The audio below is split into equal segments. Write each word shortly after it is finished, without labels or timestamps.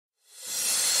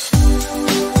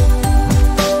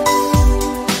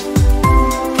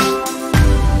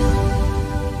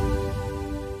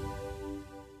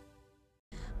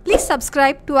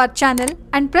subscribe to our channel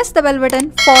and press the bell button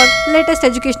for latest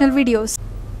educational videos.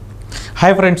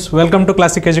 Hi friends, welcome to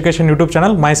Classic Education YouTube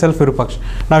channel. Myself Vikas.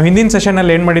 ನಾವು ಹಿಂದಿನ session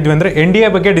ಅಲ್ಲಿ ಏನು ಮಾಡಿದ್ವಿ ಅಂದ್ರೆ NDA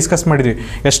ಬಗ್ಗೆ discuss ಮಾಡಿದ್ವಿ.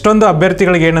 ಎಷ್ಟೊಂದು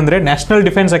ಅಭ್ಯರ್ಥಿಗಳಿಗೆ ಏನಂದ್ರೆ ನ್ಯಾಷನಲ್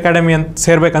ಡಿಫೆನ್ಸ್ ಅಕಾಡೆಮಿ ಅಂತ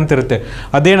ಸೇರಬೇಕಂತ ಇರುತ್ತೆ.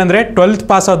 ಅದೇನಂದ್ರೆ 12th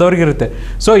ಪಾಸ್ ಆದವರಿಗೆ ಇರುತ್ತೆ.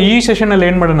 ಸೊ ಈ ಸೆಷನ್ ಅಲ್ಲಿ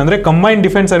ಏನು ಮಾಡೋಣ ಅಂದ್ರೆ ಕಂಬೈನ್ಡ್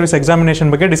ಡಿಫೆನ್ಸ್ ಸರ್ವಿಸ್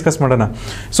ಎಕ್ಸಾಮಿನೇಷನ್ ಬಗ್ಗೆ ಡಿಸ್ಕಸ್ ಮಾಡೋಣ.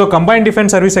 So combined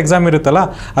defence service exam ಇರುತ್ತಲ್ಲ,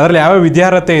 ಅದರಲ್ಲಿ ಯಾವ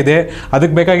ವಿದ್ಯಾರ್ಹತೆ ಇದೆ,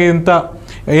 ಅದಕ್ಕೆ ಬೇಕಾಗಿದ್ದಂಥ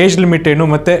ಏಜ್ ಲಿಮಿಟ್ ಏನು,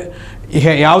 ಮತ್ತು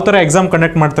ಯಾವ ಥರ ಎಕ್ಸಾಮ್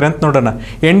ಕಂಡಕ್ಟ್ ಮಾಡ್ತಾರೆ ಅಂತ ನೋಡೋಣ.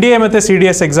 NDA ಮತ್ತು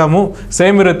CDS ಎಕ್ಸಾಮು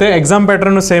ಸೇಮ್ ಇರುತ್ತೆ, ಎಕ್ಸಾಮ್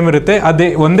ಪ್ಯಾಟ್ರನ್ನು ಸೇಮ್ ಇರುತ್ತೆ. ಅದೇ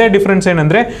ಒಂದೇ ಡಿಫ್ರೆನ್ಸ್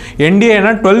ಏನಂದರೆ NDAನ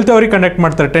 12th ಅವ್ರಿಗೆ ಕಂಡಕ್ಟ್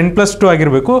ಮಾಡ್ತಾರೆ, 10+2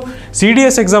 ಆಗಿರಬೇಕು.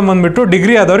 CDS ಎಕ್ಸಾಮ್ ಬಂದುಬಿಟ್ಟು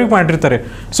ಡಿಗ್ರಿ ಆದವ್ರಿಗೆ ಮಾಡಿರ್ತಾರೆ.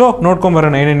 ಸೊ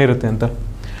ನೋಡ್ಕೊಂಬರೋಣ ಏನೇನಿರುತ್ತೆ ಅಂತ.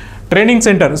 ಟ್ರೈನಿಂಗ್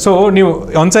ಸೆಂಟರ್, ಸೊ ನೀವು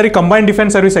ಒಂದ್ಸರಿ ಕಂಬೈನ್ಡ್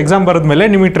ಡಿಫೆನ್ಸ್ ಸರ್ವಿಸ್ ಎಕ್ಸಾಮ್ ಬರೋದ್ಮೇಲೆ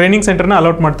ನಿಮಗೆ ಟ್ರೈನಿಂಗ್ ಸೆಂಟರ್ನ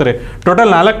ಅಲಾಟ್ ಮಾಡ್ತಾರೆ.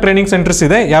 ಟೋಟಲ್ 4 ಟ್ರೈನಿಂಗ್ ಸೆಂಟರ್ಸ್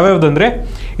ಇದೆ. ಯಾವ್ಯಾವುದು ಅಂದರೆ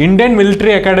ಇಂಡಿಯನ್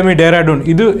ಮಿಲಿಟರಿ ಅಕಾಡೆಮಿ ಡೆಹ್ರಾಡೂನ್,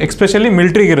 ಇದು especially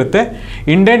ಮಿಲಿಟ್ರಿಗಿರುತ್ತೆ.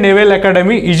 Indian naval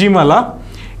academy Ezhimala,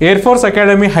 air force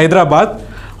academy Hyderabad,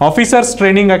 officers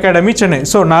training academy Chennai.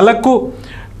 So 4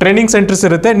 training centres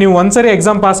ಇರುತ್ತೆ. ನೀವು ಒಂದ್ಸರಿ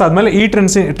ಎಕ್ಸಾಮ್ ಪಾಸ್ ಆದಮೇಲೆ ಈ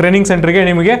ಟ್ರೈನಿಂಗ್ ಸೆಂಟರ್ಗೆ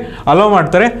ನಿಮಗೆ ಅಲೋ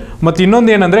ಮಾಡ್ತಾರೆ. ಮತ್ತು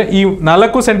ಇನ್ನೊಂದು ಏನಂದರೆ ಈ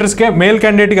 4 ಸೆಂಟರ್ಸ್ಗೆ ಮೇಲ್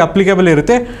ಕ್ಯಾಂಡಿಡೇಟ್ಗೆ ಅಪ್ಲಿಕೇಬಲ್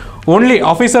ಇರುತ್ತೆ. ಓನ್ಲಿ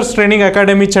ಆಫೀಸರ್ಸ್ ಟ್ರೈನಿಂಗ್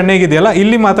ಅಕಾಡೆಮಿ ಚೆನ್ನೈಗಿದೆಯಲ್ಲ,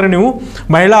 ಇಲ್ಲಿ ಮಾತ್ರ ನೀವು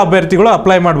ಮಹಿಳಾ ಅಭ್ಯರ್ಥಿಗಳು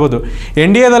ಅಪ್ಲೈ ಮಾಡ್ಬೋದು.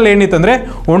 NDAದಲ್ಲಿ ಏನಿತ್ತಂದರೆ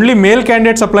ಓನ್ಲಿ ಮೇಲ್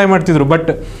ಕ್ಯಾಂಡಿಡೇಟ್ಸ್ ಅಪ್ಲೈ ಮಾಡ್ತಿದ್ರು.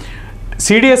 ಬಟ್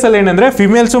CDS ಅಲ್ಲಿ ಏನಂದರೆ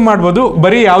ಫಿಮೇಲ್ಸು ಮಾಡ್ಬೋದು.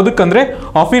 ಬರೀ ಯಾವುದಕ್ಕಂದರೆ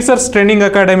ಆಫೀಸರ್ಸ್ ಟ್ರೈನಿಂಗ್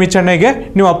ಅಕಾಡೆಮಿ ಚೆನ್ನೈಗೆ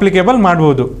ನೀವು ಅಪ್ಲಿಕೇಬಲ್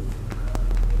ಮಾಡ್ಬೋದು.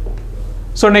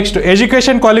 ಸೊ ನೆಕ್ಸ್ಟ್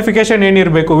ಎಜುಕೇಷನ್ ಕ್ವಾಲಿಫಿಕೇಷನ್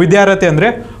ಏನಿರಬೇಕು ವಿದ್ಯಾರ್ಹತೆ ಅಂದರೆ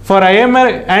for IMR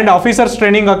and officers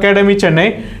training academy Chennai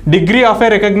degree of A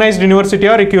recognised university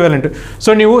or equivalent.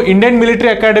 So ನೀವು ಇಂಡಿಯನ್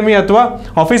ಮಿಲಿಟರಿ ಅಕಾಡೆಮಿ ಅಥವಾ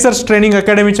ಆಫೀಸರ್ಸ್ ಟ್ರೈನಿಂಗ್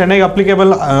ಅಕಾಡೆಮಿ ಚೆನ್ನೈಗೆ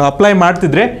ಅಪ್ಲೈ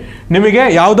ಮಾಡ್ತಿದ್ರೆ ನಿಮಗೆ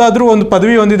ಯಾವುದಾದ್ರೂ ಒಂದು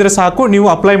ಪದವಿ ಹೊಂದಿದ್ರೆ ಸಾಕು, ನೀವು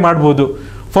ಅಪ್ಲೈ ಮಾಡ್ಬೋದು.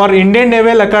 For Indian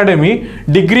naval academy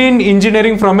degree in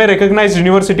engineering from A recognised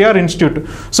university or institute.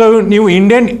 So ನೀವು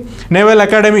ಇಂಡಿಯನ್ ನೇವಲ್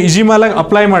ಅಕಾಡೆಮಿ ಇಜಿಮಾಲ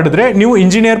ಅಪ್ಲೈ ಮಾಡಿದ್ರೆ ನೀವು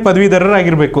engineer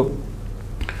ಪದವೀಧರರಾಗಿರಬೇಕು.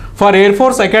 For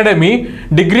air force academy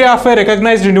degree of A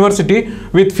recognised university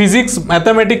with physics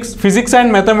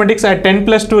and mathematics at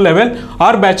 10+2 level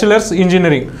R bachelors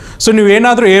engineering. So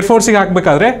ನೀವೇನಾದರೂ ಏರ್ಫೋರ್ಸಿಗೆ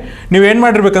ಹಾಕಬೇಕಾದ್ರೆ ನೀವೇನು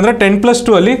ಮಾಡಿರ್ಬೇಕಂದ್ರೆ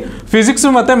 10+2 ಅಲ್ಲಿ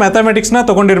physics ಮತ್ತು ಮ್ಯಾಥಮೆಟಿಕ್ಸ್ನ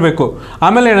ತೊಗೊಂಡಿರಬೇಕು.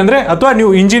 ಆಮೇಲೆ ಏನಂದರೆ ಅಥವಾ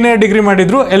ನೀವು ಇಂಜಿನಿಯರ್ ಡಿಗ್ರಿ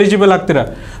ಮಾಡಿದ್ರು ಎಲಿಜಿಬಲ್ ಆಗ್ತೀರಾ.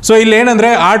 ಸೊ ಇಲ್ಲಿ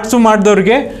ಏನಂದರೆ ಆರ್ಟ್ಸು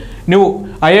ಮಾಡಿದವ್ರಿಗೆ ನೀವು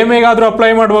IMAಗಾದರೂ ಅಪ್ಲೈ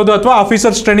ಮಾಡ್ಬೋದು ಅಥವಾ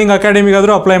ಆಫೀಸರ್ಸ್ ಟ್ರೈನಿಂಗ್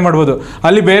ಅಕಾಡೆಮಿಗಾದರೂ ಅಪ್ಲೈ ಮಾಡ್ಬೋದು.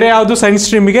 ಅಲ್ಲಿ ಬೇರೆ ಯಾವುದು ಸೈನ್ಸ್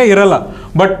ಸ್ಟ್ರೀಮಿಗೆ ಇರಲ್ಲ.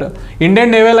 ಬಟ್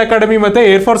ಇಂಡಿಯನ್ ನೇವಲ್ ಅಕಾಡೆಮಿ ಮತ್ತು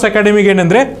ಏರ್ಫೋರ್ಸ್ ಅಕಾಡೆಮಿಗೆ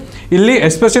ಏನಂದರೆ ಇಲ್ಲಿ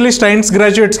ಎಸ್ಪೆಷಲಿ ಸೈನ್ಸ್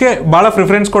ಗ್ರ್ಯಾಜುಯೇಟ್ಸ್ಗೆ ಭಾಳ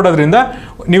ಪ್ರಿಫರೆನ್ಸ್ ಕೊಡೋದ್ರಿಂದ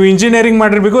ನೀವು ಇಂಜಿನಿಯರಿಂಗ್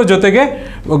ಮಾಡಿರಬೇಕು. ಜೊತೆಗೆ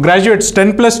ಗ್ರ್ಯಾಜುಯೇಟ್ಸ್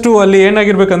 10+2 ಅಲ್ಲಿ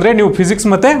ಏನಾಗಿರ್ಬೇಕಂದ್ರೆ ನೀವು ಫಿಸಿಕ್ಸ್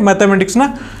ಮತ್ತು ಮ್ಯಾಥಮೆಟಿಕ್ಸ್ನ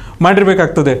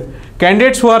ಮಾಡಿರಬೇಕಾಗ್ತದೆ.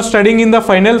 Candidates who are studying in the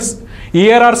finals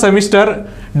year or semester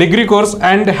degree course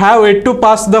and have yet to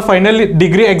pass the final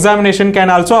degree examination can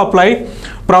also apply,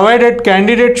 provided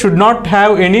candidate should not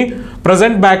have any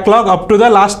present backlog up to the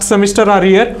last semester or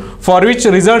year for which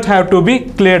result have to be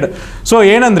cleared. So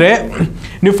ಏನಂದರೆ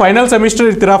ನೀವು final semester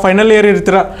ಇರ್ತೀರಾ, final year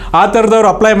ಇರ್ತೀರಾ, ಆ ಥರದವ್ರು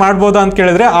apply ಮಾಡ್ಬೋದಾ ಅಂತ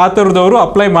ಕೇಳಿದ್ರೆ ಆ ಥರದವರು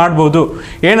apply ಮಾಡ್ಬೋದು.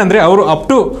 ಏನಂದರೆ ಅವರು ಅಪ್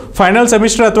ಟು ಫೈನಲ್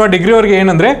ಸೆಮಿಸ್ಟರ್ ಅಥವಾ ಡಿಗ್ರಿವರೆಗೆ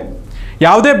ಏನಂದರೆ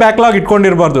ಯಾವುದೇ ಬ್ಯಾಕ್ಲಾಗ್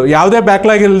ಇಟ್ಕೊಂಡಿರಬಾರ್ದು. ಯಾವುದೇ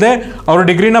ಬ್ಯಾಕ್ಲಾಗ್ ಇಲ್ಲದೆ ಅವರು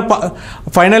ಡಿಗ್ರಿನ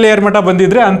ಫೈನಲ್ ಇಯರ್ ಮಟ್ಟ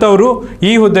ಬಂದಿದ್ದರೆ ಅಂಥವರು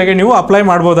ಈ ಹುದ್ದೆಗೆ ನೀವು ಅಪ್ಲೈ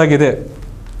ಮಾಡ್ಬೋದಾಗಿದೆ.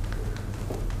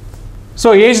 ಸೊ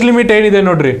ಏಜ್ ಲಿಮಿಟ್ ಏನಿದೆ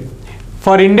ನೋಡ್ರಿ.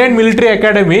 For Indian military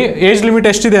academy age limit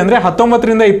ಎಷ್ಟಿದೆ ಅಂದರೆ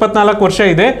 19ರಿಂದ 24 ವರ್ಷ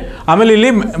ಇದೆ. ಆಮೇಲೆ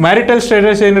ಇಲ್ಲಿ ಮ್ಯಾರಿಟಲ್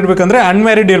ಸ್ಟೇಟಸ್ ಏನಿರಬೇಕಂದ್ರೆ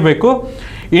ಅನ್ಮ್ಯಾರಿಡ್ ಇರಬೇಕು.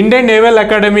 ಇಂಡಿಯನ್ ನೇವಲ್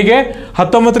ಅಕಾಡೆಮಿಗೆ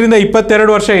 19ರಿಂದ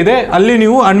 22 ವರ್ಷ ಇದೆ, ಅಲ್ಲಿ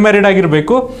ನೀವು ಅನ್ಮ್ಯಾರಿಡ್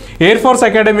ಆಗಿರಬೇಕು. ಏರ್ಫೋರ್ಸ್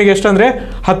ಅಕಾಡೆಮಿಗೆ ಎಷ್ಟಂದರೆ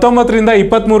 19ರಿಂದ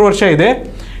 23 ವರ್ಷ ಇದೆ.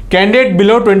 Candidate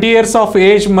below 20 years of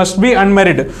age must be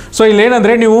unmarried. So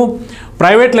ಇಲ್ಲೇನಂದರೆ ನೀವು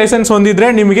ಪ್ರೈವೇಟ್ ಲೈಸೆನ್ಸ್ ಹೊಂದಿದ್ರೆ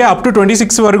ನಿಮಗೆ ಅಪ್ ಟು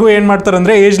 26ವರೆಗೂ ಏನು ಮಾಡ್ತಾರೆ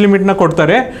ಅಂದರೆ ಏಜ್ ಲಿಮಿಟ್ನ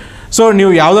ಕೊಡ್ತಾರೆ. ಸೊ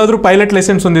ನೀವು ಯಾವುದಾದ್ರೂ pilot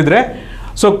licence ಹೊಂದಿದ್ರೆ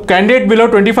so candidate below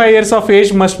 25 years of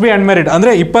age must be unmarried.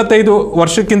 ಅಂದರೆ 25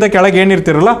 ವರ್ಷಕ್ಕಿಂತ ಕೆಳಗೆ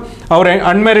ಏನಿರ್ತಿರಲ್ಲ ಅವ್ರು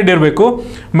ಅನ್ಮ್ಯಾರಿಡ್ ಇರಬೇಕು.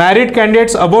 Married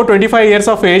candidates above 25 years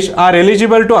of age are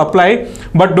eligible to apply,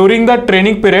 but during the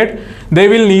training period they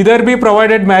will neither be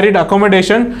provided married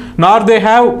accommodation nor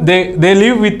they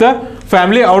live with the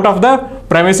family out of the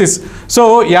premises. So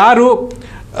ಯಾರು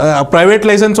private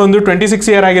licence ಒಂದು 26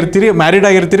 year ಆಗಿರ್ತೀರಿ, married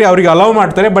ಆಗಿರ್ತೀರಿ, ಅವ್ರಿಗೆ allow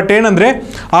ಮಾಡ್ತಾರೆ. But ಏನಂದರೆ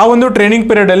ಆ ಒಂದು training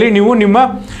ಪೀರಿಯಡಲ್ಲಿ ನೀವು ನಿಮ್ಮ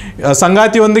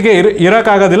ಸಂಗಾತಿಯೊಂದಿಗೆ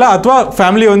ಇರೋಕ್ಕಾಗೋದಿಲ್ಲ ಅಥವಾ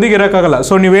ಫ್ಯಾಮಿಲಿಯೊಂದಿಗೆ ಇರೋಕ್ಕಾಗಲ್ಲ.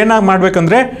 ಸೊ ನೀವೇನಾಗಿ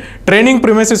ಮಾಡಬೇಕಂದ್ರೆ ಟ್ರೈನಿಂಗ್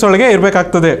ಪ್ರಿಮಿಸಸ್ ಒಳಗೆ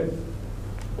ಇರಬೇಕಾಗ್ತದೆ.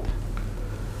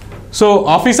 So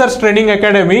officers training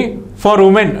academy for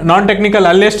women non technical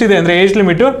ಅಲ್ಲಿ ಎಷ್ಟಿದೆ ಅಂದರೆ ಏಜ್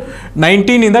ಲಿಮಿಟು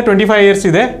 19ರಿಂದ 25 years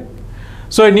ಇದೆ.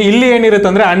 ಸೊ ಇಲ್ಲಿ ಏನಿರುತ್ತೆ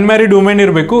ಅಂದರೆ ಅನ್ಮ್ಯಾರಿಡ್ ವುಮೆನ್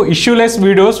ಇರಬೇಕು. ಇಶ್ಯೂಲೆಸ್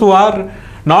widow's who are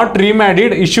not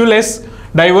ರಿಮ್ಯಾರಿಡ್, ಇಶ್ಯೂಲೆಸ್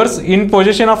divorce in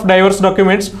position of divorce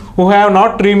documents who have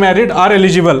not ರಿಮ್ಯಾರಿಡ್ are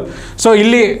eligible. So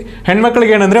ಇಲ್ಲಿ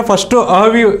ಹೆಣ್ಮಕ್ಳಿಗೆ ಏನಂದರೆ ಫಸ್ಟು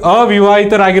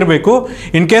ಅವಿವಾಹಿತರಾಗಿರಬೇಕು.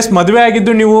 ಇನ್ ಕೇಸ್ ಮದುವೆ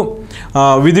ಆಗಿದ್ದು ನೀವು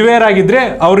ವಿಧವೆಯರಾಗಿದ್ದರೆ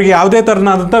ಅವ್ರಿಗೆ ಯಾವುದೇ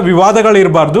ಥರನಾದಂಥ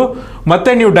ವಿವಾದಗಳಿರಬಾರ್ದು. ಮತ್ತು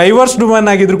ನೀವು ಡೈವರ್ಸ್ಡ್ ವುಮನ್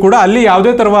ಆಗಿದ್ರು ಕೂಡ ಅಲ್ಲಿ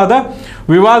ಯಾವುದೇ ಥರವಾದ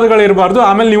ವಿವಾದಗಳಿರಬಾರ್ದು.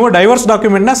 ಆಮೇಲೆ ನೀವು ಡೈವರ್ಸ್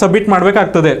ಡಾಕ್ಯುಮೆಂಟ್ನ ಸಬ್ಮಿಟ್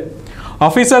ಮಾಡಬೇಕಾಗ್ತದೆ.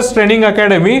 Officers training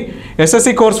academy SSC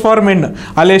course for men,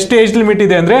 ಅಲ್ಲಿ ಎಷ್ಟು ಏಜ್ ಲಿಮಿಟ್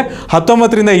ಇದೆ ಅಂದರೆ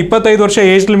 19ರಿಂದ 25 ವರ್ಷ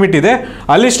ಏಜ್ ಲಿಮಿಟ್ ಇದೆ.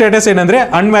 ಅಲ್ಲಿ ಸ್ಟೇಟಸ್ ಏನಂದರೆ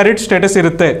ಅನ್ಮ್ಯಾರಿಡ್ ಸ್ಟೇಟಸ್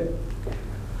ಇರುತ್ತೆ.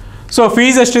 ಸೊ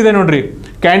ಫೀಸ್ ಎಷ್ಟಿದೆ ನೋಡ್ರಿ.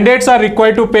 Candidates R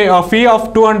required to pay a fee of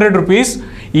 200 rupees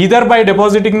either by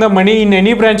depositing the money in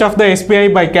any branch of the SBI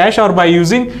by cash or by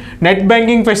using net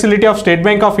banking facility of State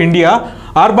Bank of India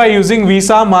or by using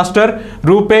Visa, Master,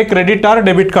 RuPay, Credit or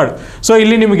Debit card. So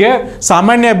ಇಲ್ಲಿ ನಿಮಗೆ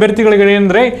ಸಾಮಾನ್ಯ ಅಭ್ಯರ್ಥಿಗಳಿಗೆ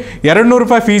ಏನಂದರೆ 200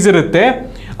 ರೂಪಾಯಿ fees ಇರುತ್ತೆ.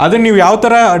 ಅದನ್ನು ನೀವು ಯಾವ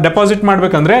ಥರ ಡೆಪಾಸಿಟ್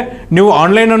ಮಾಡಬೇಕಂದ್ರೆ ನೀವು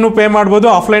ಆನ್ಲೈನನ್ನು ಪೇ ಮಾಡ್ಬೋದು,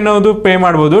 ಆಫ್ಲೈನದು ಪೇ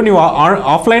ಮಾಡ್ಬೋದು. ನೀವು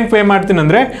ಆಫ್ಲೈನ್ ಪೇ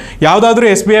ಮಾಡ್ತೀನಂದರೆ ಯಾವುದಾದ್ರೂ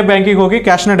SBI ಬ್ಯಾಂಕಿಗೆ ಹೋಗಿ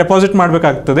ಕ್ಯಾಶ್ನ ಡೆಪಾಸಿಟ್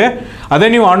ಮಾಡಬೇಕಾಗ್ತದೆ. ಅದೇ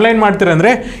ನೀವು ಆನ್ಲೈನ್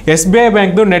ಮಾಡ್ತೀರಂದರೆ SBI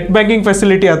ಬ್ಯಾಂಕ್ದು ನೆಟ್ ಬ್ಯಾಂಕಿಂಗ್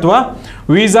ಫೆಸಿಲಿಟಿ ಅಥವಾ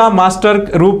ವೀಸಾ, ಮಾಸ್ಟರ್,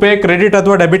 ರೂಪೇ, ಕ್ರೆಡಿಟ್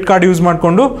ಅಥವಾ ಡೆಬಿಟ್ ಕಾರ್ಡ್ ಯೂಸ್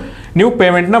ಮಾಡಿಕೊಂಡು ನೀವು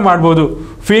ಪೇಮೆಂಟ್ನ ಮಾಡ್ಬೋದು.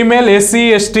 Female SC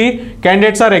ST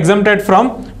candidates R exempted from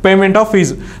payment of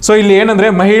fees. So ಇಲ್ಲಿ ಏನಂದರೆ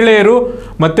ಮಹಿಳೆಯರು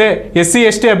ಮತ್ತು SC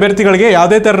ST ಅಭ್ಯರ್ಥಿಗಳಿಗೆ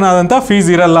ಯಾವುದೇ ಥರನಾದಂಥ ಫೀಸ್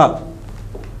ಇರಲ್ಲ.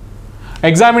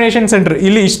 ಎಕ್ಸಾಮಿನೇಷನ್ ಸೆಂಟರ್,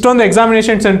 ಇಲ್ಲಿ ಇಷ್ಟೊಂದು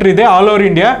ಎಕ್ಸಾಮಿನೇಷನ್ ಸೆಂಟರ್ ಇದೆ ಆಲ್ ಓವರ್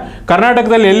ಇಂಡಿಯಾ.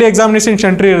 ಕರ್ನಾಟಕದಲ್ಲಿ ಎಲ್ಲಿ ಎಕ್ಸಾಮಿನೇಷನ್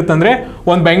ಸೆಂಟರ್ ಇರುತ್ತೆ ಅಂದರೆ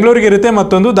ಒಂದು ಬೆಂಗಳೂರಿಗೆ ಇರುತ್ತೆ,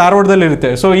 ಮತ್ತೊಂದು ಧಾರವಾಡದಲ್ಲಿ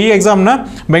ಇರುತ್ತೆ. ಸೊ ಈ ಎಕ್ಸಾಮ್ನ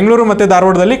ಬೆಂಗಳೂರು ಮತ್ತು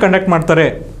ಧಾರವಾಡದಲ್ಲಿ ಕಂಡಕ್ಟ್ ಮಾಡ್ತಾರೆ.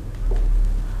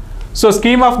 So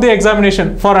scheme of the examination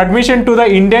for admission to the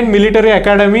Indian military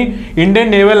academy, Indian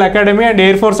naval academy and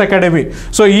air force academy.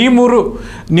 So ಈ ಮೂರು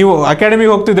ನೀವು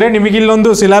ಅಕಾಡೆಮಿಗೆ ಹೋಗ್ತಿದ್ರೆ ನಿಮಗೆ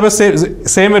ಇಲ್ಲೊಂದು ಸಿಲೆಬಸ್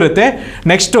ಸೇಮ್ ಇರುತ್ತೆ.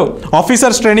 ನೆಕ್ಸ್ಟು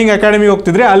ಆಫೀಸರ್ಸ್ ಟ್ರೈನಿಂಗ್ ಅಕಾಡೆಮಿಗೆ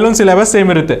ಹೋಗ್ತಿದ್ರೆ ಅಲ್ಲೊಂದು ಸಿಲೆಬಸ್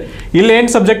ಸೇಮ್ ಇರುತ್ತೆ. ಇಲ್ಲಿ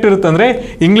ಏನು ಸಬ್ಜೆಕ್ಟ್ ಇರುತ್ತೆ ಅಂದರೆ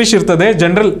ಇಂಗ್ಲೀಷ್ ಇರ್ತದೆ,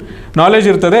 ಜನರಲ್ ನಾಲೆಜ್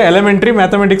ಇರ್ತದೆ, ಎಲಿಮೆಂಟ್ರಿ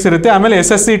ಮ್ಯಾಥಮೆಟಿಕ್ಸ್ ಇರುತ್ತೆ, ಆಮೇಲೆ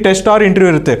SSC ಟೆಸ್ಟ್ ಆರ್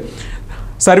ಇಂಟರ್ವ್ಯೂ ಇರುತ್ತೆ,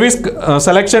 ಸರ್ವಿಸ್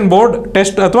ಸೆಲೆಕ್ಷನ್ ಬೋರ್ಡ್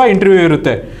ಟೆಸ್ಟ್ ಅಥವಾ ಇಂಟರ್ವ್ಯೂ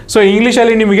ಇರುತ್ತೆ. ಸೊ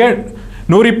ಇಂಗ್ಲೀಷಲ್ಲಿ ನಿಮಗೆ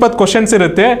 120 ಕ್ವಶನ್ಸ್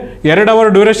ಇರುತ್ತೆ, 2 ಅವರ್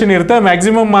ಡ್ಯೂರೇಷನ್ ಇರುತ್ತೆ,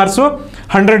 ಮ್ಯಾಕ್ಸಿಮಮ್ ಮಾರ್ಕ್ಸು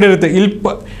 100 ಇರುತ್ತೆ. ಇಲ್ಲಿ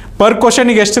ಪರ್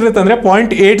ಕ್ವಶನಿಗೆ ಎಷ್ಟಿರುತ್ತೆ ಅಂದರೆ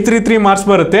 0.833 ಮಾರ್ಕ್ಸ್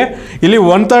ಬರುತ್ತೆ. ಇಲ್ಲಿ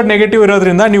 1/3 ನೆಗೆಟಿವ್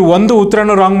ಇರೋದ್ರಿಂದ ನೀವು ಒಂದು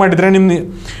ಉತ್ತರನೂ ರಾಂಗ್ ಮಾಡಿದರೆ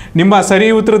ನಿಮ್ಮ ಸರಿ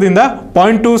ಉತ್ತರದಿಂದ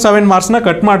 0.27 ಮಾರ್ಕ್ಸ್ನ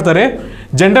ಕಟ್ ಮಾಡ್ತಾರೆ.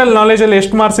 ಜನರಲ್ ನಾಲೆಜಲ್ಲಿ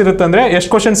ಎಷ್ಟು ಮಾರ್ಕ್ಸ್ ಇರುತ್ತೆ ಅಂದರೆ ಎಷ್ಟು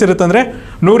ಕ್ವಶನ್ಸ್ ಇರುತ್ತೆ ಅಂದರೆ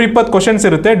 120 ಕ್ವಶನ್ಸ್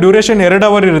ಇರುತ್ತೆ, ಡ್ಯೂರೇಷನ್ 2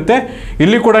 ಅವರ್ ಇರುತ್ತೆ.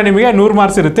 ಇಲ್ಲಿ ಕೂಡ ನಿಮಗೆ 100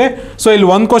 ಮಾರ್ಕ್ಸ್ ಇರುತ್ತೆ. ಸೊ ಇಲ್ಲಿ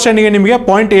ಒಂದು ಕ್ವಶನಿಗೆ ನಿಮಗೆ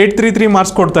 0.833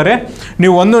 ಮಾರ್ಕ್ಸ್ ಕೊಡ್ತಾರೆ.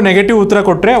 ನೀವು ಒಂದು ನೆಗೆಟಿವ್ ಉತ್ತರ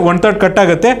ಕೊಟ್ಟರೆ 1/3 ಕಟ್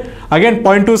ಆಗುತ್ತೆ. ಅಗೇನ್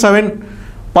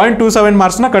 0.27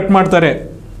 ಮಾರ್ಕ್ಸ್ನ ಕಟ್ ಮಾಡ್ತಾರೆ.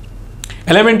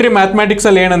 ಎಲಿಮೆಂಟ್ರಿ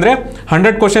ಮ್ಯಾಥಮೆಟಿಕ್ಸಲ್ಲಿ ಏನಂದರೆ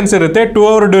 100 ಕ್ವಶನ್ಸ್ ಇರುತ್ತೆ, 2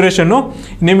 ಅವರ್ ಡ್ಯೂರೇಷನ್ನು,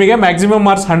 ನಿಮಗೆ ಮ್ಯಾಕ್ಸಿಮಮ್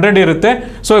ಮಾರ್ಕ್ಸ್ 100 ಇರುತ್ತೆ.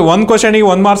 ಸೊ ಒಂದು ಕ್ವಶನಿಗೆ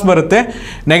 1 ಮಾರ್ಕ್ಸ್ ಬರುತ್ತೆ.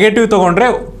 ನೆಗೆಟಿವ್ ತೊಗೊಂಡ್ರೆ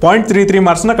 0.33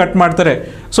 ಮಾರ್ಕ್ಸ್ನ ಕಟ್ ಮಾಡ್ತಾರೆ.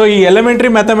 ಸೊ ಈ ಎಲಿಮೆಂಟ್ರಿ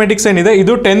ಮ್ಯಾಥಮೆಟಿಕ್ಸ್ ಏನಿದೆ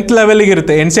ಇದು 10th ಲೆವೆಲಿಗೆ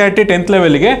ಇರುತ್ತೆ, NCERT 10th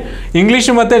ಲೆವೆಲಿಗೆ.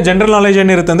 ಇಂಗ್ಲೀಷು ಮತ್ತು ಜನರಲ್ ನಾಲೆಜ್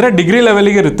ಏನಿರುತ್ತೆ ಅಂದರೆ ಡಿಗ್ರಿ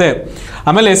ಲೆವೆಲಿಗೆ ಇರುತ್ತೆ.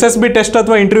 ಆಮೇಲೆ SSB ಟೆಸ್ಟ್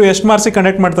ಅಥವಾ ಇಂಟರ್ವ್ಯೂ ಎಷ್ಟು ಮಾರ್ಕ್ಸಿಗೆ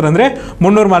ಕಂಡಕ್ಟ್ ಮಾಡ್ತಾರೆ ಅಂದರೆ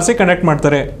 300 ಮಾರ್ಕ್ಸಿಗೆ ಕಂಡಕ್ಟ್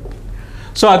ಮಾಡ್ತಾರೆ.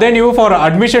 ಸೊ ಅದೇ ನೀವು for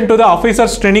admission to the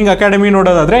officers training academy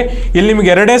ನೋಡೋದಾದರೆ ಇಲ್ಲಿ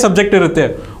ನಿಮಗೆ 2 ಸಬ್ಜೆಕ್ಟ್ ಇರುತ್ತೆ,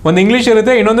 ಒಂದು ಇಂಗ್ಲೀಷ್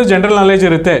ಇರುತ್ತೆ, ಇನ್ನೊಂದು ಜನರಲ್ ನಾಲೆಜ್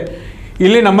ಇರುತ್ತೆ.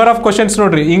 ಇಲ್ಲಿ ನಂಬರ್ ಆಫ್ ಕ್ವಶನ್ಸ್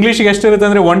ನೋಡಿರಿ, ಇಂಗ್ಲೀಷಿಗೆ ಎಷ್ಟಿರುತ್ತೆ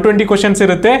ಅಂದರೆ 120 ಕ್ವಶನ್ಸ್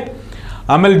ಇರುತ್ತೆ.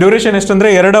 ಆಮೇಲೆ ಡ್ಯೂರೇಷನ್ ಎಷ್ಟಂದರೆ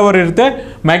 2 ಅವರ್ ಇರುತ್ತೆ,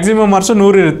 ಮ್ಯಾಕ್ಸಿಮಮ್ ಮಾರ್ಕ್ಸು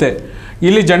 100 ಇರುತ್ತೆ.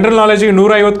 ಇಲ್ಲಿ ಜನರಲ್ ನಾಲೆಜಿಗೆ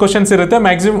 150 ಕ್ವಶನ್ಸ್ ಇರುತ್ತೆ,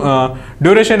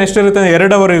 ಡ್ಯೂರೇಷನ್ ಎಷ್ಟಿರುತ್ತೆ ಅಂದರೆ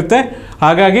 2 ಅವರ್ ಇರುತ್ತೆ.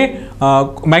 ಹಾಗಾಗಿ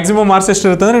ಮ್ಯಾಕ್ಸಿಮಮ್ ಮಾರ್ಕ್ಸ್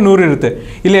ಎಷ್ಟಿರುತ್ತೆ ಅಂದರೆ 100 ಇರುತ್ತೆ.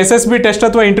 ಇಲ್ಲಿ SSB ಟೆಸ್ಟ್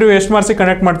ಅಥವಾ ಇಂಟರ್ವ್ಯೂ ಎಷ್ಟು ಮಾರ್ಕ್ಸಿಗೆ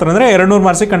ಕಂಡಕ್ಟ್ ಮಾಡ್ತಾರೆ ಅಂದರೆ 200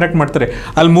 ಮಾರ್ಕ್ಸಿಗೆ ಕಂಡಕ್ಟ್ ಮಾಡ್ತಾರೆ.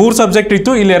 ಅಲ್ಲಿ 3 ಸಬ್ಜೆಕ್ಟ್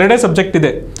ಇತ್ತು, ಇಲ್ಲಿ 2 ಸಬ್ಜೆಕ್ಟ್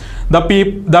ಇದೆ.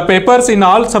 The papers in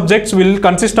all subjects will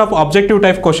consist of objective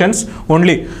type questions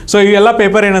only. So ಇವೆಲ್ಲ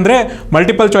ಪೇಪರ್ ಏನಂದರೆ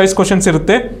ಮಲ್ಟಿಪಲ್ ಚಾಯ್ಸ್ ಕ್ವಶನ್ಸ್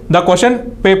ಇರುತ್ತೆ. The question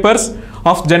papers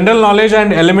of general knowledge and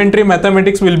elementary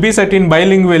mathematics will be set in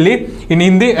bilingually in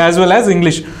Hindi as well as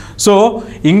English. So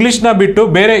ಇಂಗ್ಲೀಷ್ನ ಬಿಟ್ಟು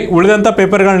ಬೇರೆ ಉಳಿದಂಥ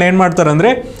ಪೇಪರ್ಗಳನ್ನ ಏನು ಮಾಡ್ತಾರೆ ಅಂದರೆ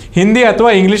ಹಿಂದಿ ಅಥವಾ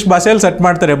ಇಂಗ್ಲೀಷ್ ಭಾಷೆಯಲ್ಲಿ ಸೆಟ್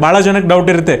ಮಾಡ್ತಾರೆ. ಭಾಳ ಜನಕ್ಕೆ ಡೌಟ್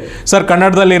ಇರುತ್ತೆ, ಸರ್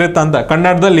ಕನ್ನಡದಲ್ಲಿ ಇರುತ್ತೆ ಅಂತ.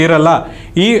 ಕನ್ನಡದಲ್ಲಿ ಇರಲ್ಲ.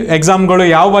 ಈ ಎಕ್ಸಾಮ್ಗಳು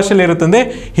ಯಾವ ಭಾಷೆಯಲ್ಲಿ ಇರುತ್ತೆ ಅಂದರೆ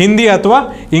ಹಿಂದಿ ಅಥವಾ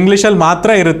ಇಂಗ್ಲೀಷಲ್ಲಿ ಮಾತ್ರ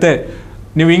ಇರುತ್ತೆ.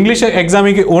 ನೀವು ಇಂಗ್ಲೀಷ್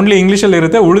ಎಕ್ಸಾಮಿಗೆ ಓನ್ಲಿ ಇಂಗ್ಲೀಷಲ್ಲಿ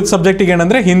ಇರುತ್ತೆ, ಉಳಿದ ಸಬ್ಜೆಕ್ಟಿಗೆ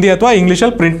ಏನಂದರೆ ಹಿಂದಿ ಅಥವಾ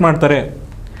ಇಂಗ್ಲೀಷಲ್ಲಿ ಪ್ರಿಂಟ್ ಮಾಡ್ತಾರೆ.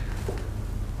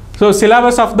 So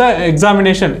syllabus of the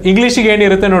examination ಇಂಗ್ಲೀಷಿಗೆ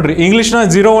ಏನಿರುತ್ತೆ ನೋಡ್ರಿ, ಇಂಗ್ಲೀಷ್ನ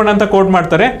 0-1 ಅಂತ ಕೋಡ್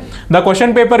ಮಾಡ್ತಾರೆ. The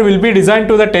question paper will be design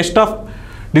to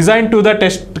the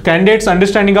test candidates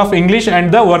understanding of English and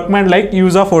the workman like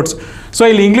use of words. So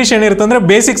ಇಲ್ಲಿ ಇಂಗ್ಲೀಷ್ ಏನಿರುತ್ತೆ ಅಂದರೆ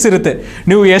ಬೇಸಿಕ್ಸ್ ಇರುತ್ತೆ.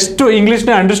 ನೀವು ಎಷ್ಟು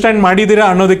ಇಂಗ್ಲೀಷ್ನ ಅಂಡರ್ಸ್ಟ್ಯಾಂಡ್ ಮಾಡಿದ್ದೀರಾ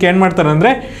ಅನ್ನೋದಕ್ಕೆ ಏನು ಮಾಡ್ತಾರೆ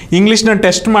ಅಂದರೆ ಇಂಗ್ಲೀಷ್ನ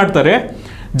ಟೆಸ್ಟ್ ಮಾಡ್ತಾರೆ.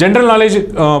 ಜನರಲ್ ನಾಲೆಜ್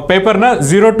ಪೇಪರ್ನ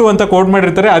 0-2 ಅಂತ ಕೋಡ್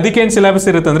ಮಾಡಿರ್ತಾರೆ. ಅದಕ್ಕೇನು ಸಿಲೆಬಸ್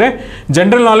ಇರುತ್ತೆ ಅಂದರೆ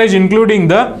general knowledge including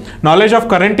the knowledge of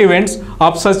current events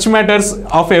of such matters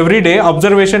of every day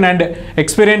observation and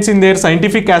experience in their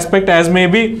scientific aspect as may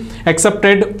be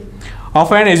accepted of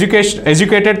an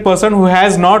educated person who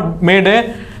has not made a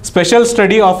special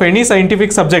study of any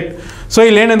scientific subject. So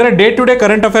ಇಲ್ಲೇನೆಂದರೆ day to day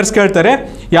current affairs ಕೇಳ್ತಾರೆ.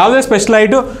 ಯಾವುದೇ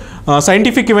ಸ್ಪೆಷಲೈಟು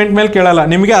scientific event ಮೇಲೆ ಕೇಳಲ್ಲ,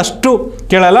 ನಿಮಗೆ ಅಷ್ಟು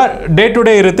ಕೇಳಲ್ಲ, day to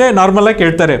day ಇರುತ್ತೆ, ನಾರ್ಮಲಾಗಿ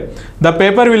ಕೇಳ್ತಾರೆ. The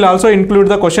paper will also include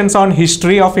the questions on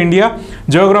history of India,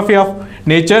 geography of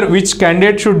nature which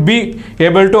candidate should be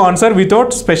able to answer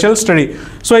without special study.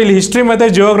 So ಇಲ್ಲಿ ಹಿಸ್ಟ್ರಿ ಮತ್ತು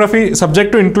ಜಿಯೋಗ್ರಫಿ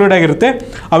ಸಬ್ಜೆಕ್ಟು ಇನ್ಕ್ಲೂಡ್ ಆಗಿರುತ್ತೆ.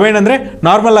 ಅವೇನಂದರೆ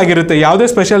normal ಆಗಿರುತ್ತೆ, ಯಾವುದೇ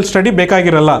special study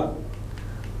ಬೇಕಾಗಿರಲ್ಲ.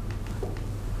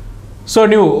 So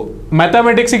ನೀವು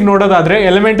ಮ್ಯಾಥಮೆಟಿಕ್ಸಿಗೆ ನೋಡೋದಾದರೆ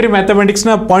elementary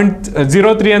ಮ್ಯಾಥಮೆಟಿಕ್ಸ್ನ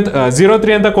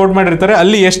 0.03 ಅಂತ code ಮಾಡಿರ್ತಾರೆ.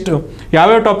 ಅಲ್ಲಿ ಎಷ್ಟು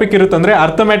ಯಾವ್ಯಾವ ಟಾಪಿಕ್ ಇರುತ್ತೆ ಅಂದರೆ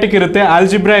ಅರ್ಥಮೆಟಿಕ್ ಇರುತ್ತೆ,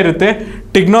 ಆಲ್ಜಿಬ್ರಾ ಇರುತ್ತೆ,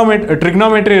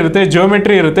 ಟ್ರಿಗ್ನೋಮೆಟ್ರಿ ಇರುತ್ತೆ,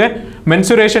 ಜಿಯೋಮೆಟ್ರಿ ಇರುತ್ತೆ,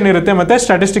 ಮೆನ್ಸುರೇಷನ್ ಇರುತ್ತೆ ಮತ್ತು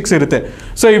ಸ್ಟ್ಯಾಟಿಸ್ಟಿಕ್ಸ್ ಇರುತ್ತೆ.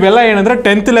 ಸೊ ಇವೆಲ್ಲ ಏನಂದರೆ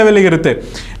 10th ಲೆವೆಲಿಗೆ ಇರುತ್ತೆ.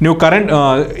 ನೀವು ಕರೆಂಟ್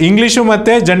ಇಂಗ್ಲೀಷು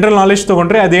ಮತ್ತು ಜನರಲ್ ನಾಲೆಜ್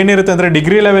ತೊಗೊಂಡ್ರೆ ಅದೇನಿರುತ್ತೆ ಅಂದರೆ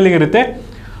ಡಿಗ್ರಿ ಲೆವೆಲಿಗೆ ಇರುತ್ತೆ.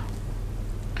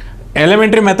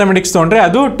 ಎಲಿಮೆಂಟ್ರಿ ಮ್ಯಾಥಮೆಟಿಕ್ಸ್ ತೊಗೊಂಡ್ರೆ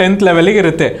ಅದು 10th ಲೆವೆಲಿಗೆ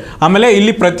ಇರುತ್ತೆ. ಆಮೇಲೆ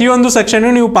ಇಲ್ಲಿ ಪ್ರತಿಯೊಂದು ಸೆಕ್ಷನ್ನು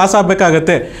ನೀವು ಪಾಸ್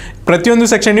ಆಗಬೇಕಾಗತ್ತೆ. ಪ್ರತಿಯೊಂದು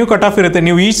ಸೆಕ್ಷನ್ ನೀವು ಕಟ್ ಆಫ್ ಇರುತ್ತೆ.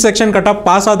 ನೀವು each section cut off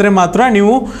pass ಆದರೆ ಮಾತ್ರ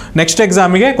ನೀವು ನೆಕ್ಸ್ಟ್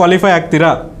ಎಕ್ಸಾಮಿಗೆ ಕ್ವಾಲಿಫೈ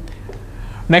ಆಗ್ತೀರಾ.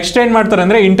 ನೆಕ್ಸ್ಟ್ ಏನು ಮಾಡ್ತಾರೆ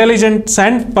ಅಂದರೆ ಇಂಟೆಲಿಜೆನ್ಸ್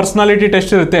ಆ್ಯಂಡ್ ಪರ್ಸನಾಲಿಟಿ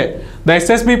ಟೆಸ್ಟ್ ಇರುತ್ತೆ. The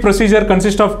SSB procedure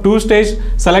consist of 2 stage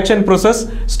selection process,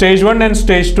 stage 1 and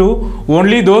stage 2.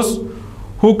 Only those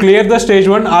who clear the stage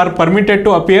 1 R permitted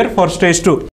to appear for stage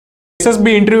 2. SSB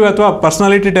interview ಅಥವಾ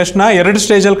personality ಟೆಸ್ಟ್ನ 2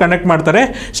 ಸ್ಟೇಜಲ್ಲಿ conduct ಮಾಡ್ತಾರೆ,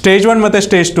 stage 1 ಮತ್ತು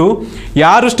stage 2.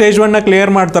 ಯಾರು stage 1ನ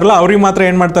clear ಮಾಡ್ತಾರಲ್ಲ ಅವ್ರಿಗೆ ಮಾತ್ರ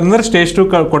ಏನು ಮಾಡ್ತಾರೆ ಅಂದರೆ ಸ್ಟೇಜ್ 2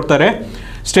 ಕೊಡ್ತಾರೆ.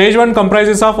 Stage 1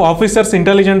 comprises of officers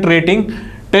intelligent rating,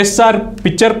 tests R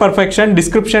picture perfection,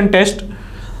 description test.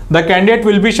 The candidate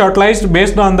will be ಶಾರ್ಟ್ಲೈಸ್ಡ್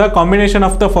based on the combination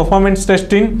of the performance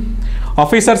test in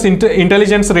officers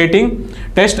intelligence rating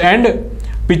test and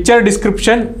picture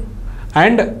description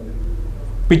and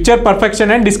picture perfection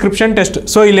and description test.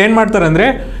 So ಇಲ್ಲಿ ಏನು ಮಾಡ್ತಾರೆ ಅಂದರೆ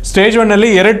stage 1ನಲ್ಲಿ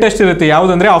 2 test ಇರುತ್ತೆ.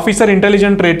 ಯಾವುದಂದರೆ officer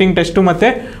intelligent rating test ಮತ್ತು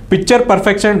picture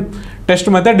perfection test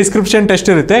ಮತ್ತು description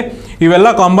test ಇರುತ್ತೆ.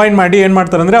 ಇವೆಲ್ಲ ಕಾಂಬೈನ್ ಮಾಡಿ ಏನು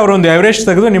ಮಾಡ್ತಾರೆ ಅಂದರೆ ಅವರೊಂದು ಎವರೇಜ್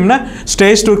ತೆಗೆದು ನಿಮ್ಮನ್ನ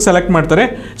ಸ್ಟೇಜ್ 2ಗೆ ಸೆಲೆಕ್ಟ್ ಮಾಡ್ತಾರೆ.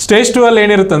 ಸ್ಟೇಜ್ 2 ಅಲ್ಲಿ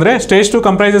ಏನಿರುತ್ತೆ ಅಂದರೆ stage 2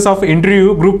 comprises of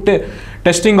interview, group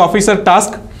testing, officer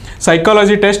task,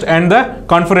 psychology test and the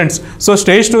conference. So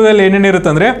stage 2ದಲ್ಲಿ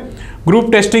ಏನೇನಿರುತ್ತೆ ಅಂದರೆ ಗ್ರೂಪ್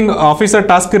ಟೆಸ್ಟಿಂಗ್, ಆಫೀಸರ್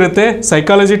ಟಾಸ್ಕ್ ಇರುತ್ತೆ,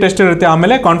 ಸೈಕಾಲಜಿ ಟೆಸ್ಟ್ ಇರುತ್ತೆ,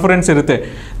 ಆಮೇಲೆ ಕಾನ್ಫರೆನ್ಸ್ ಇರುತ್ತೆ.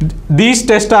 These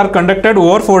test R conducted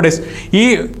over 4 days. ಈ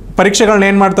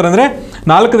ಪರೀಕ್ಷೆಗಳನ್ನ ಏನು ಮಾಡ್ತಾರೆ ಅಂದರೆ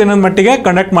 4 ದಿನದ ಮಟ್ಟಿಗೆ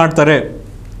ಕಂಡಕ್ಟ್ ಮಾಡ್ತಾರೆ.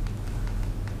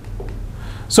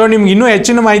 ಸೊ ನಿಮ್ಗೆ ಇನ್ನೂ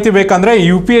ಹೆಚ್ಚಿನ ಮಾಹಿತಿ ಬೇಕಂದರೆ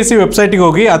UPSC ವೆಬ್ಸೈಟಿಗೆ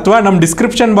ಹೋಗಿ, ಅಥವಾ ನಮ್ಮ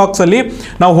ಡಿಸ್ಕ್ರಿಪ್ಷನ್ ಬಾಕ್ಸಲ್ಲಿ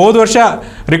ನಾವು ಹೋದ ವರ್ಷ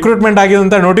ರಿಕ್ರೂಟ್ಮೆಂಟ್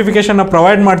ಆಗಿರೋಂಥ ನೋಟಿಫಿಕೇಷನ್ನ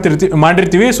ಪ್ರೊವೈಡ್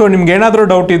ಮಾಡಿರ್ತೀವಿ. ಸೊ ನಿಮ್ಗೆ ಏನಾದರೂ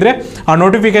ಡೌಟ್ ಇದ್ದರೆ ಆ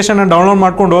ನೋಟಿಫಿಕೇಷನ್ನ ಡೌನ್ಲೋಡ್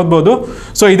ಮಾಡ್ಕೊಂಡು ಓದ್ಬೋದು.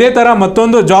 ಸೊ ಇದೇ ಥರ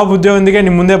ಮತ್ತೊಂದು ಜಾಬ್ ಹುದ್ದೆಯೊಂದಿಗೆ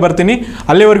ನಿಮ್ಮ ಮುಂದೆ ಬರ್ತೀನಿ.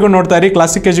 ಅಲ್ಲಿವರೆಗೂ ನೋಡ್ತಾ ಇರಿ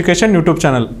classic education YouTube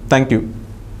channel. Thank you.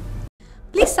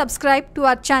 Please subscribe to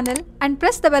our channel and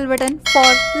press the bell button for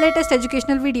latest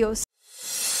educational videos.